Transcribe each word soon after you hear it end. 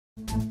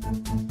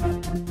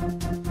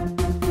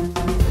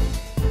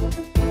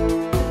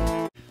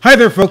Hi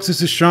there, folks.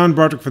 This is Sean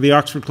Broderick for the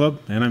Oxford Club,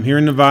 and I'm here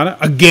in Nevada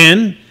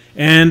again,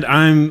 and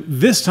I'm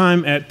this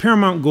time at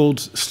Paramount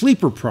Gold's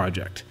Sleeper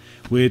Project,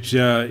 which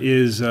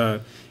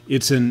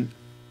it's an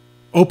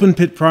open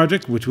pit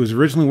project which was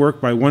originally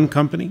worked by one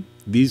company.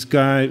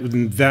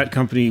 That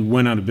company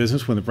went out of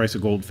business when the price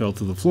of gold fell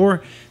to the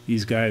floor.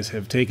 These guys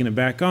have taken it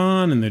back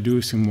on, and they're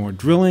doing some more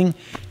drilling,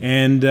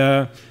 and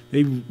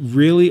they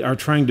really are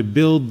trying to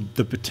build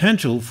the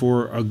potential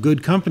for a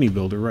good company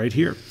builder right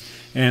here.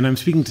 And I'm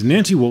speaking to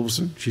Nancy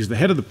Wolverson. She's the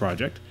head of the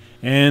project,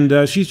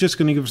 and she's just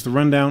going to give us the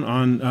rundown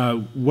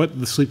on what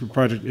the Sleeper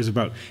Project is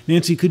about.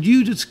 Nancy, could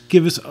you just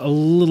give us a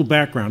little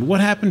background?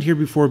 What happened here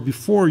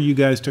before you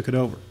guys took it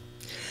over?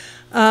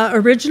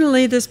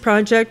 Originally, this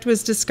project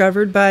was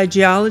discovered by a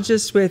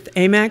geologist with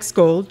Paramount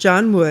Gold,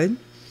 John Wood.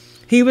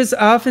 He was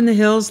off in the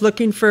hills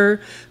looking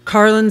for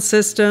Carlin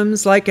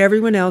systems like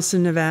everyone else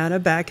in Nevada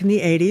back in the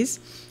 80s,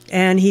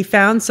 and he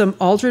found some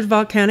altered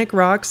volcanic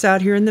rocks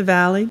out here in the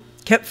valley,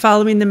 kept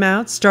following them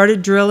out,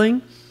 started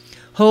drilling.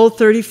 Hole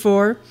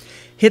 34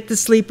 hit the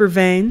Sleeper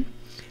vein.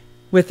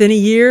 Within a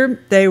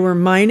year, they were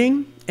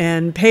mining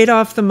and paid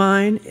off the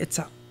mine.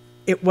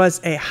 It was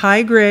a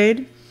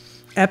high-grade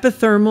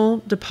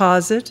epithermal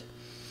deposit,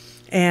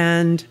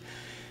 and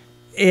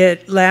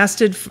it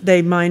lasted,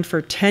 they mined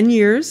for 10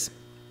 years.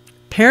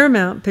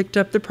 Paramount picked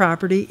up the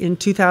property in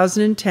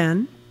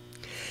 2010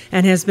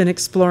 and has been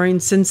exploring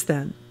since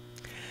then,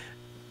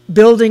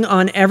 building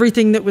on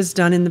everything that was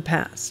done in the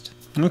past.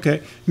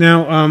 Okay.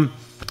 Now,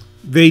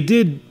 they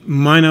did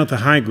mine out the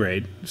high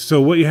grade,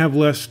 so what you have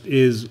left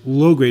is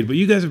low grade, but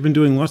you guys have been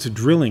doing lots of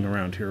drilling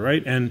around here,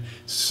 right? And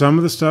some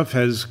of the stuff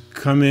has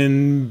come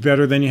in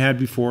better than you had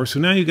before, so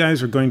now you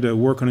guys are going to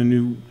work on a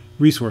new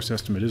resource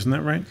estimate, isn't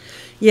that right?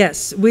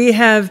 Yes, we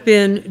have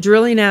been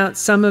drilling out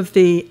some of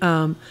the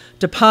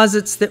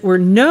deposits that were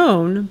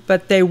known,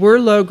 but they were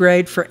low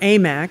grade for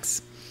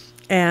AMAX,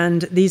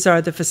 and these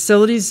are the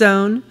facility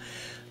zone.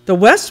 The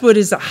Westwood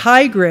is a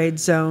high-grade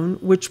zone,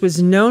 which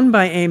was known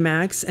by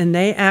AMAX, and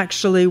they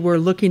actually were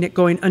looking at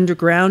going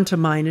underground to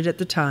mine it at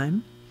the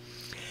time.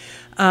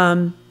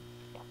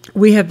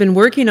 We have been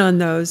working on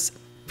those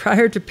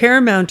prior to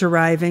Paramount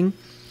arriving.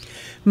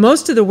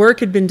 Most of the work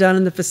had been done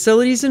in the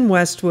facilities in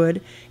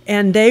Westwood,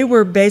 and they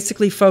were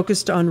basically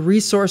focused on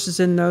resources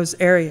in those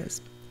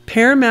areas.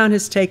 Paramount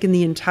has taken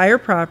the entire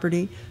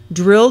property,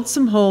 drilled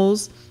some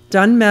holes,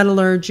 done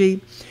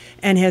metallurgy,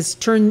 and has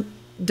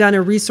done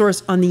a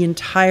resource on the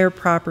entire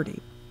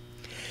property.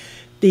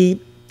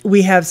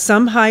 We have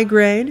some high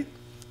grade.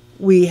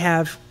 We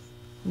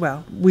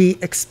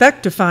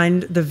expect to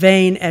find the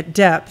vein at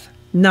depth,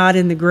 not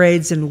in the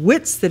grades and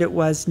widths that it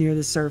was near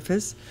the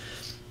surface.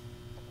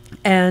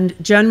 And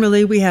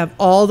generally, we have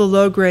all the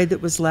low grade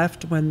that was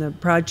left when the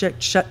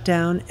project shut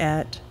down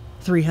at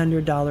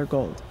 $300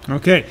 gold.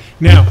 Okay.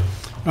 Now,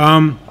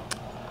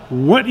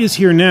 what is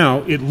here now?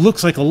 It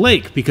looks like a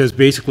lake because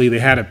basically they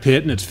had a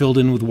pit and it's filled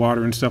in with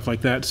water and stuff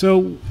like that.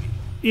 So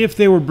if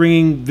they were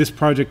bringing this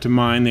project to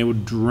mine, they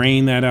would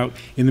drain that out.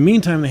 In the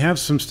meantime, they have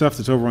some stuff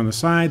that's over on the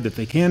side that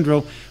they can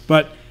drill.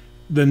 But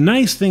the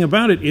nice thing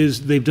about it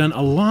is they've done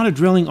a lot of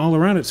drilling all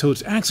around it. So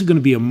it's actually going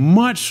to be a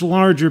much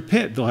larger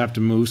pit. They'll have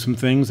to move some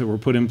things that were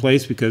put in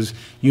place because,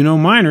 you know,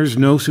 miners,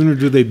 no sooner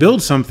do they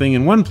build something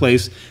in one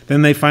place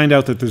than they find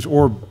out that there's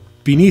ore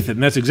beneath it,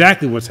 and that's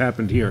exactly what's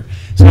happened here.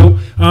 So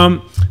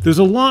there's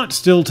a lot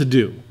still to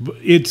do.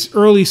 It's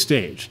early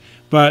stage,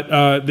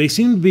 but they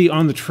seem to be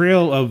on the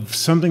trail of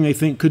something they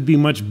think could be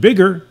much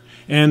bigger,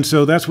 and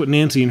so that's what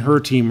Nancy and her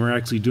team are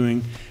actually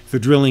doing, the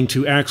drilling,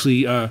 to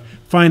actually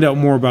find out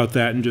more about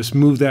that and just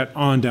move that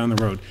on down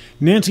the road.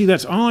 Nancy,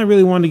 that's all I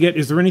really wanted to get.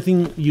 Is there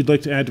anything you'd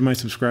like to add to my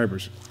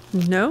subscribers?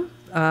 No.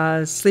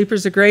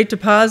 Sleeper's a great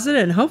deposit,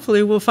 and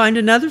hopefully we'll find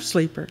another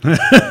Sleeper.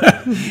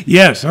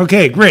 Yes,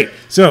 okay, great.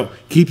 So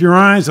keep your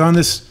eyes on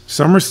this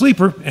summer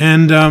Sleeper,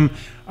 and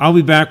I'll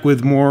be back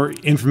with more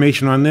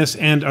information on this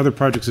and other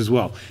projects as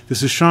well.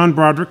 This is Sean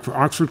Broderick for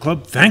Oxford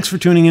Club. Thanks for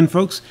tuning in,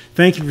 folks.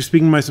 Thank you for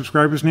speaking to my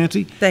subscribers,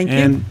 Nancy. Thank you.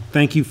 And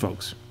thank you,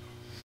 folks.